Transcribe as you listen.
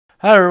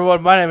Hi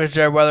everyone, my name is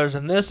Jared Weathers,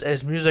 and this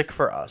is Music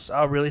for Us.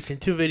 I'll be releasing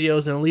 2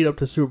 videos in a lead up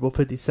to Super Bowl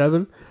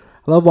 57.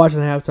 I love watching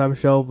the halftime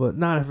show, but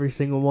not every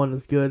single one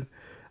is good.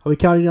 I'll be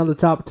counting down the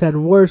top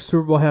 10 worst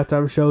Super Bowl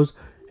halftime shows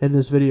in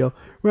this video.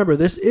 Remember,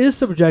 this is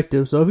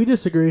subjective, so if you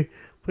disagree,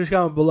 please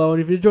comment below,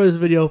 and if you enjoy this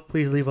video,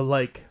 please leave a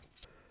like.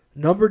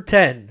 Number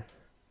 10,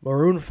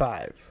 Maroon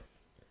 5.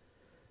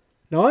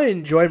 Now, I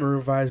enjoy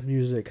Maroon 5's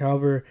music,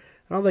 however,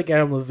 I don't think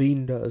Adam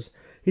Levine does.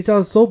 He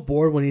sounds so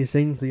bored when he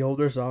sings the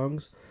older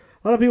songs.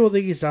 A lot of people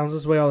think he sounds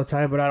this way all the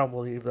time, but I don't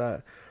believe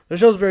that. The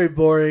show's very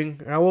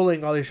boring, and I will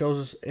link all these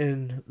shows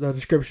in the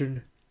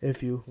description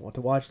if you want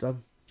to watch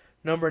them.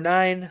 Number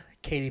 9,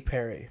 Katy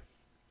Perry.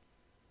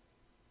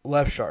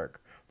 Left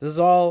Shark. This is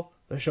all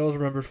the show's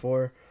remembered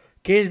for.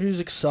 Katy's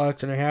music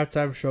sucks, and her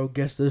halftime show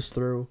gets this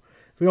through.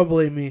 If you don't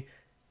believe me,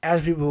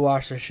 ask people who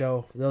watch the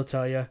show. They'll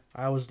tell you.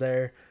 I was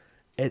there.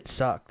 It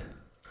sucked.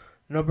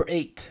 Number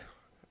 8,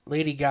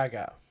 Lady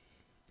Gaga.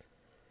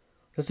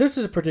 Because this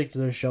is a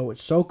particular show,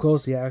 it's so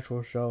close to the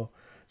actual show.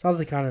 It's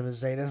honestly kind of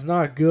insane. It's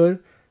not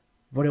good,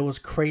 but it was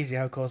crazy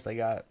how close they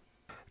got.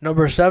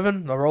 Number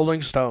 7, the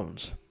Rolling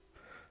Stones.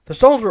 The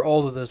Stones were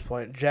old at this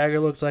point.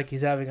 Jagger looks like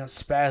he's having a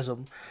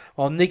spasm,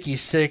 while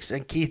Nicky's 6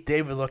 and Keith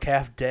David look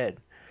half dead.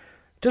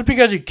 Just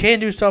because you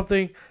can do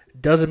something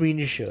doesn't mean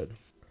you should.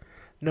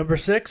 Number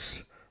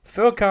 6,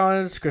 Phil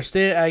Collins,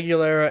 Christina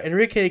Aguilera,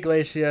 Enrique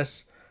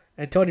Iglesias,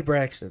 and Toni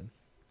Braxton.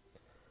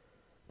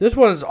 This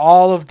one is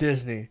all of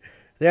Disney.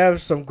 They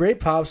have some great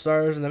pop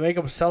stars, and they make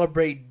them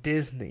celebrate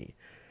Disney.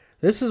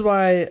 This is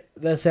why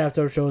this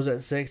halftime show is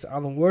at 6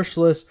 on the worst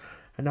list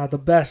and not the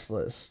best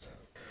list.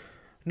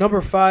 Number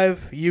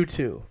 5,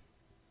 U2.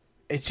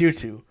 It's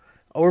U2.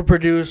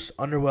 Overproduced,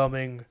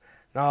 underwhelming.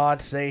 Not a lot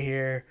to say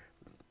here.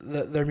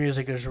 Their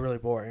music is really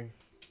boring.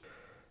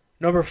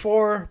 Number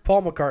 4,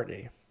 Paul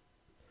McCartney.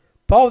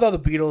 Paul without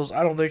the Beatles,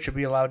 I don't think should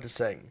be allowed to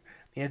sing.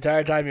 The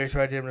entire time you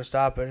expected him to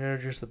stop and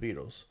introduce the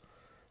Beatles.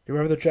 Do you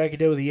remember the track he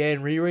did with Ye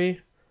and Riri?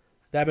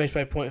 That makes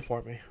my point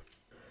for me.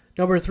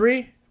 Number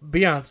 3,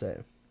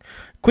 Beyonce.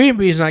 Queen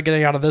Bee's not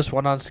getting out of this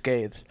one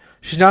unscathed.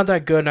 She's not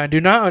that good, and I do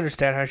not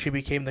understand how she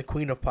became the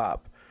queen of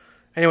pop.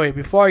 Anyway,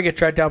 before I get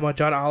tracked down by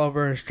John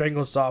Oliver and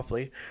strangled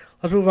softly,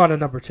 let's move on to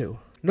number 2.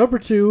 Number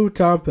 2,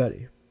 Tom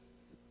Petty.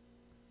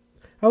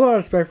 I have a lot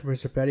of respect for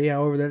Mr. Petty,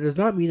 however, that does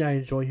not mean I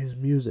enjoy his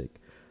music.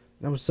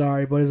 I'm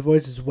sorry, but his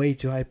voice is way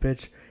too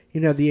high-pitched.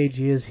 You know the age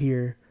he is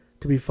here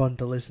to be fun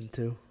to listen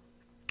to.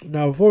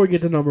 Now, before we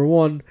get to number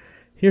 1,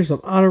 here's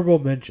some honorable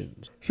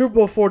mentions. Super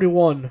Bowl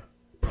 41,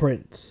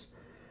 Prince.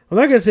 I'm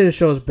not going to say the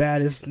show is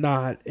bad. It's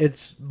not.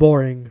 It's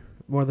boring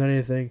more than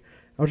anything.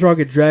 I'm sure I'll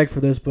get dragged for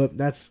this, but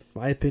that's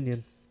my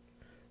opinion.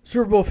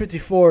 Super Bowl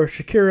 54,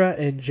 Shakira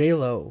and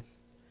J-Lo.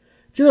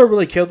 J-Lo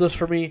really killed this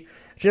for me.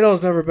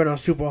 J-Lo's never been a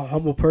super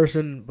humble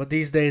person, but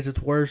these days it's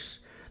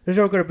worse. The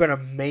show could have been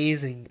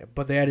amazing,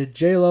 but they added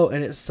J-Lo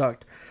and it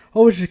sucked.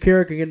 Hopefully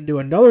Shakira can get to do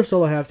another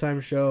solo halftime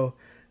show,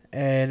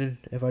 and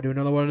if I do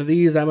another one of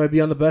these, that might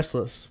be on the best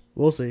list.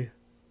 We'll see.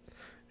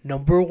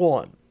 Number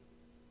 1,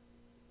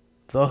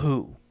 The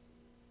Who.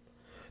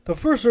 The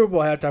first Super Bowl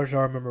halftime show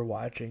I remember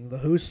watching, The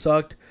Who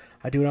sucked.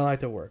 I do not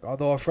like their work.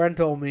 Although a friend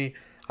told me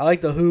I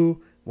like The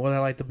Who more than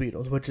I like the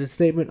Beatles, which is a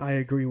statement I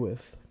agree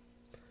with.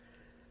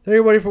 Thank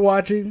everybody for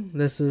watching.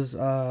 This is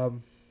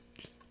one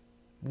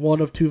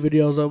of 2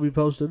 videos that will be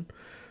posted.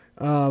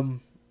 The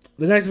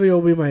next video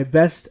will be my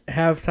best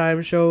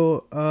halftime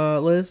show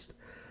list.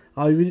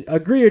 If you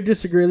agree or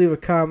disagree, leave a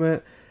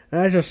comment. And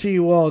I shall see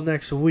you all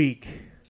next week.